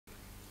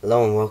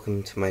Hello and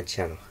welcome to my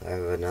channel. I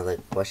have another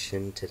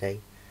question today.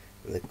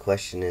 The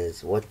question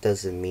is, what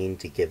does it mean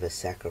to give a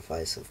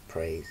sacrifice of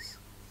praise?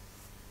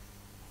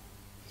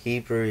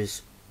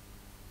 Hebrews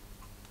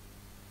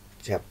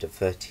chapter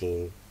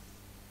 13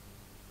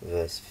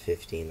 verse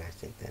 15, I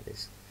think that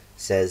is,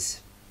 says,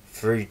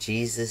 "Through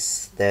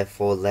Jesus,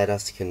 therefore, let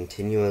us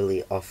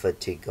continually offer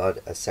to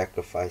God a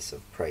sacrifice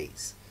of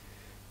praise,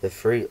 the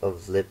fruit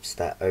of lips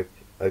that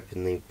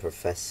openly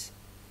profess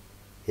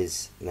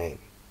his name."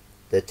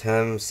 The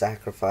terms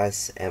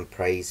sacrifice and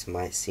praise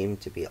might seem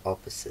to be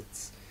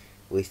opposites.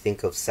 We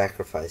think of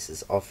sacrifice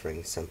as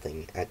offering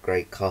something at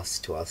great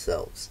cost to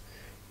ourselves.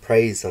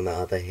 Praise, on the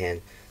other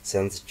hand,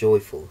 sounds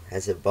joyful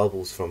as it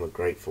bubbles from a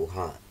grateful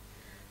heart.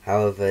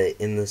 However,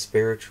 in the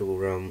spiritual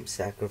realm,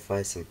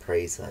 sacrifice and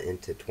praise are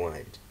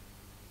intertwined.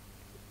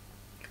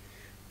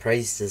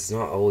 Praise does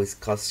not always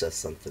cost us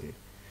something.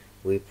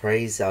 We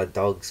praise our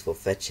dogs for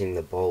fetching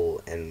the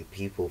bowl and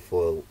people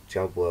for a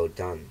job well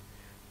done.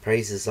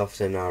 Praise is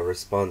often our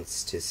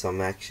response to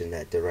some action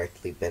that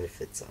directly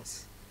benefits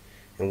us,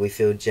 and we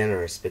feel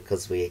generous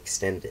because we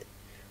extend it.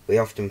 We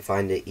often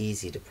find it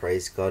easy to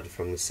praise God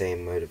from the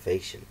same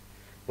motivation.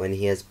 When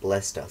He has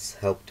blessed us,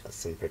 helped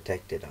us, and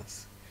protected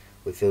us,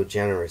 we feel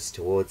generous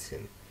towards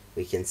Him.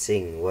 We can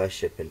sing,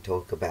 worship, and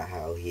talk about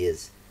how He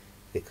is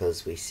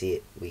because we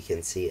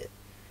can see it.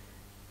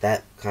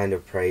 That kind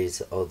of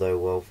praise,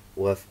 although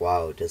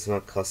worthwhile, does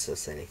not cost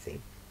us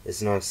anything.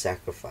 It's not a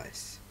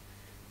sacrifice.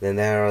 Then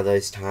there are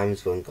those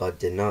times when God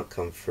did not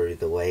come through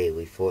the way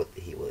we thought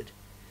He would.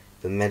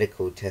 The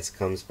medical test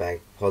comes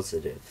back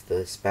positive,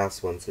 the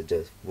spouse wants a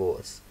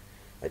divorce,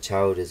 a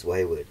child is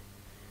wayward,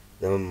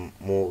 the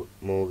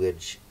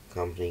mortgage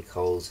company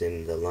calls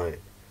in the loan.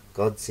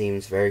 God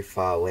seems very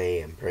far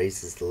away, and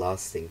praise is the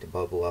last thing to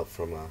bubble up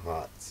from our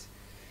hearts.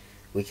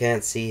 We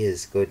can't see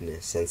His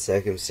goodness, and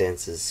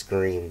circumstances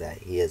scream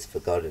that He has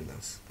forgotten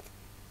us.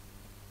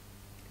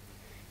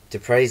 To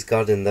praise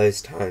God in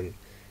those times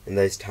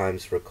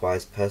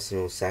requires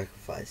personal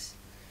sacrifice.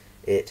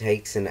 It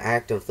takes an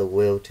act of the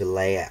will to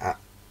lay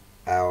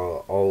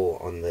our all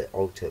on the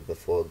altar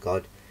before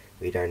God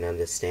we don't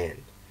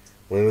understand.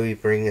 When we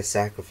bring a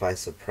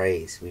sacrifice of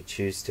praise, we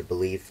choose to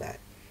believe that,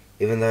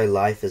 even though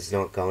life is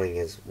not going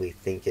as we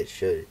think it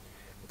should,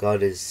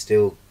 God is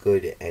still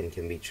good and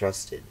can be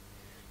trusted.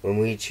 When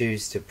we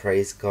choose to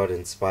praise God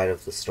in spite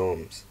of the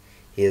storms,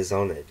 He is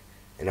honored,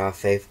 and our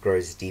faith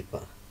grows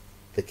deeper.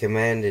 The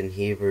command in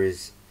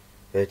Hebrews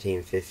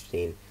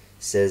 13:15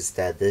 says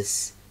that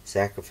this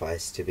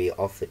sacrifice to be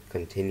offered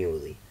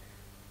continually.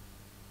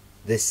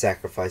 This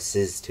sacrifice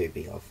is to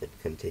be offered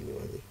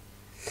continually.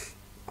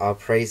 Our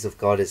praise of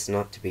God is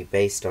not to be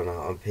based on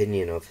our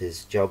opinion of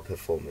His job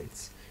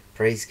performance.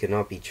 Praise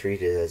cannot be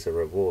treated as a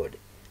reward.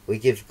 We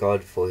give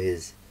God for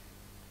His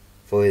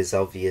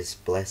obvious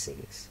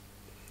blessings.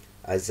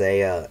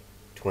 Isaiah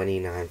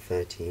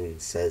 29:13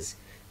 says,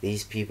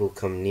 "These people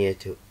come near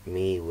to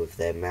me with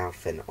their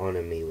mouth and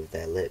honor me with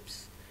their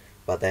lips,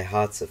 but their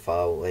hearts are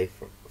far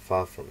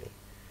from me."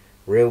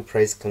 Real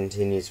praise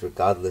continues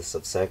regardless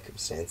of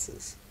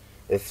circumstances.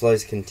 It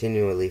flows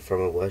continually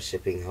from a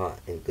worshipping heart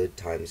in good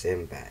times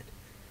and bad.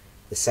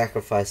 The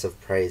sacrifice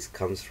of praise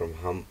comes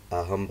from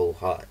a humble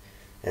heart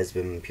that has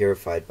been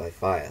purified by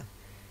fire.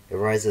 It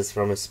rises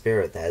from a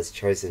spirit that has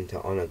chosen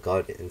to honor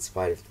God in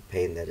spite of the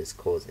pain that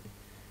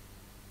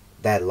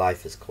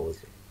life is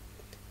causing.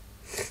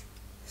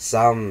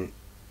 Psalm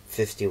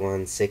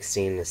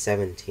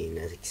 51:16-17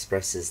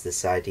 expresses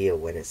this idea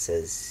when it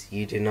says,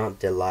 "You do not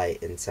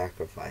delight in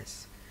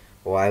sacrifice,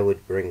 or I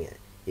would bring it.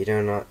 You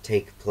do not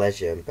take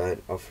pleasure in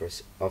burnt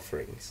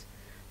offerings.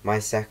 My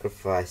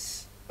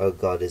sacrifice, O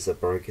God, is a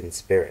broken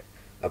spirit,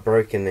 a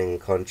broken and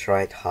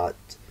contrite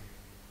heart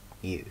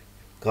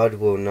God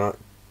will not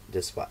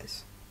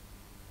despise."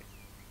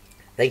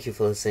 Thank you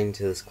for listening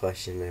to this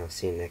question, and I'll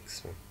see you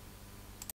next time.